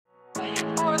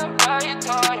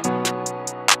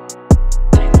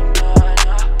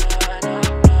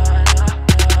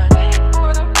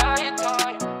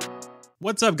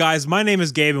What's up, guys? My name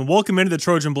is Gabe and welcome into the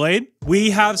Trojan Blade. We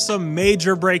have some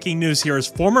major breaking news here as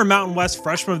former Mountain West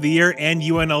Freshman of the Year and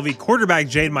UNLV quarterback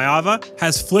Jayden Maiava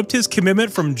has flipped his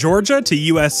commitment from Georgia to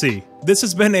USC. This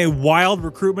has been a wild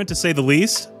recruitment to say the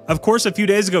least. Of course, a few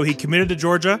days ago he committed to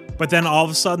Georgia, but then all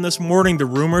of a sudden this morning the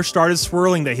rumors started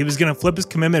swirling that he was going to flip his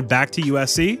commitment back to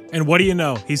USC. And what do you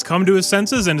know? He's come to his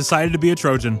senses and decided to be a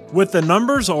Trojan. With the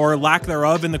numbers or lack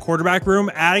thereof in the quarterback room,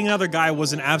 adding another guy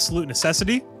was an absolute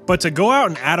necessity. But to go out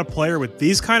and add a player with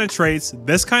these kind of traits,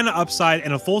 this kind of upside,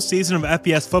 and a full season of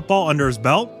FBS football under his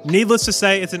belt, needless to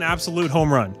say, it's an absolute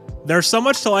home run. There's so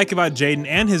much to like about Jayden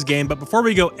and his game, but before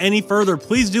we go any further,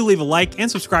 please do leave a like and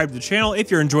subscribe to the channel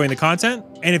if you're enjoying the content.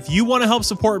 And if you want to help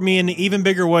support me in an even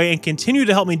bigger way and continue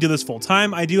to help me do this full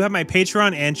time, I do have my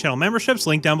Patreon and channel memberships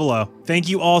linked down below. Thank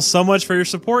you all so much for your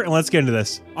support, and let's get into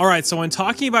this. Alright, so when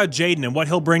talking about Jayden and what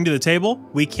he'll bring to the table,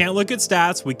 we can't look at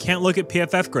stats, we can't look at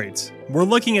PFF grades. We're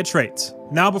looking at traits.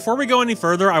 Now, before we go any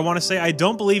further, I want to say I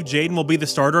don't believe Jayden will be the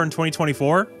starter in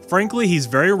 2024. Frankly, he's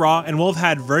very raw and will have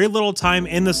had very little time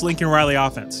in this Lincoln Riley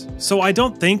offense. So I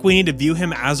don't think we need to view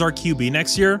him as our QB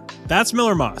next year. That's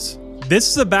Miller Moss. This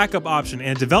is a backup option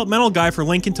and a developmental guy for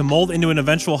Lincoln to mold into an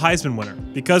eventual Heisman winner,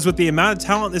 because with the amount of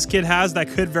talent this kid has, that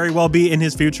could very well be in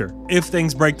his future, if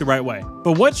things break the right way.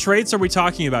 But what traits are we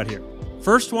talking about here?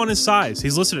 First one is size.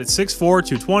 He's listed at 6'4",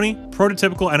 220,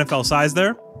 prototypical NFL size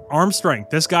there. Arm strength.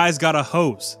 This guy's got a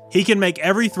hose. He can make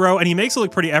every throw, and he makes it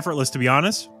look pretty effortless, to be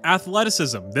honest.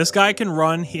 Athleticism. This guy can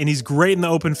run, and he's great in the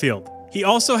open field. He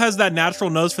also has that natural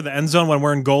nose for the end zone when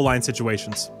we're in goal line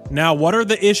situations. Now, what are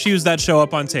the issues that show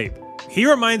up on tape? He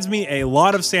reminds me a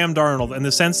lot of Sam Darnold in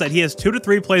the sense that he has 2 to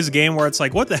 3 plays a game where it's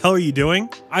like, what the hell are you doing?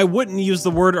 I wouldn't use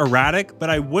the word erratic, but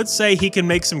I would say he can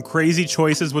make some crazy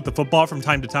choices with the football from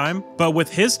time to time. But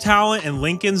with his talent and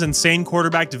Lincoln's insane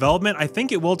quarterback development, I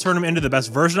think it will turn him into the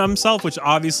best version of himself, which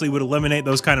obviously would eliminate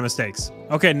those kind of mistakes.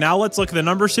 Okay, now let's look at the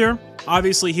numbers here.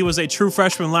 Obviously, he was a true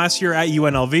freshman last year at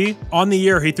UNLV. On the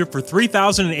year, he threw for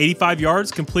 3,085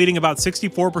 yards, completing about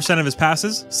 64% of his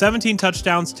passes, 17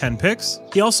 touchdowns, 10 picks.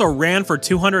 He also ran for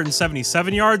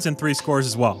 277 yards and 3 scores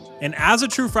as well. And as a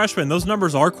true freshman, those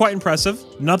numbers are quite impressive.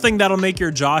 Nothing that'll make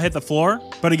your jaw hit the floor.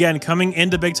 But again, coming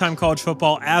into big-time college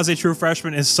football as a true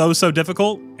freshman is so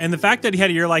difficult. And the fact that he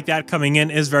had a year like that coming in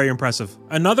is very impressive.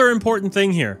 Another important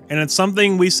thing here, and it's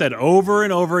something we said over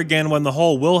and over again when the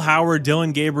whole Will Howard,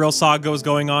 Dylan Gabriel saga was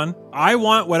going on, I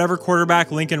want whatever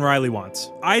quarterback Lincoln Riley wants.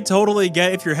 I totally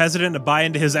get if you're hesitant to buy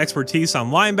into his expertise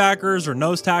on linebackers or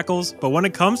nose tackles, but when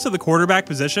it comes to the quarterback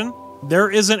position,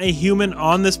 there isn't a human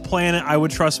on this planet I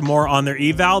would trust more on their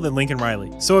eval than Lincoln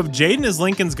Riley. So if Jayden is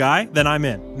Lincoln's guy, then I'm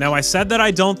in. Now, I said that I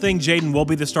don't think Jayden will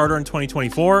be the starter in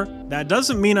 2024. That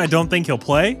doesn't mean I don't think he'll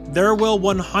play. There will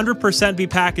 100% be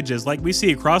packages like we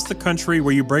see across the country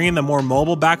where you bring in the more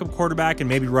mobile backup quarterback and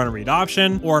maybe run a read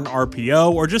option or an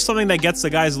RPO or just something that gets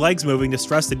the guy's legs moving to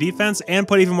stress the defense and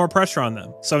put even more pressure on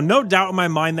them. So no doubt in my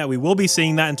mind that we will be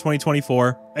seeing that in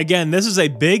 2024. Again, this is a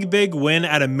big win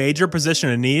at a major position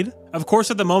of need. Of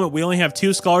course, at the moment, we only have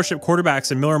 2 scholarship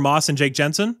quarterbacks in Miller Moss and Jake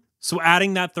Jensen. So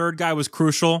adding that third guy was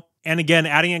crucial. And again,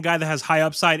 adding a guy that has high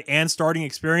upside and starting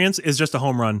experience is just a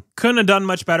home run. Couldn't have done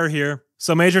much better here.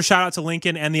 So major shout out to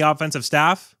Lincoln and the offensive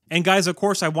staff. And guys, of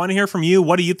course, I want to hear from you.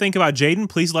 What do you think about Jayden?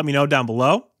 Please let me know down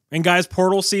below. And guys,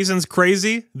 portal season's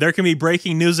crazy. There can be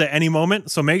breaking news at any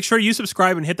moment, so make sure you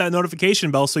subscribe and hit that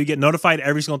notification bell so you get notified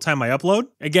every single time I upload.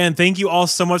 Again, thank you all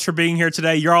so much for being here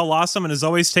today. You're all awesome, and as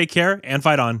always, take care and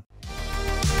fight on.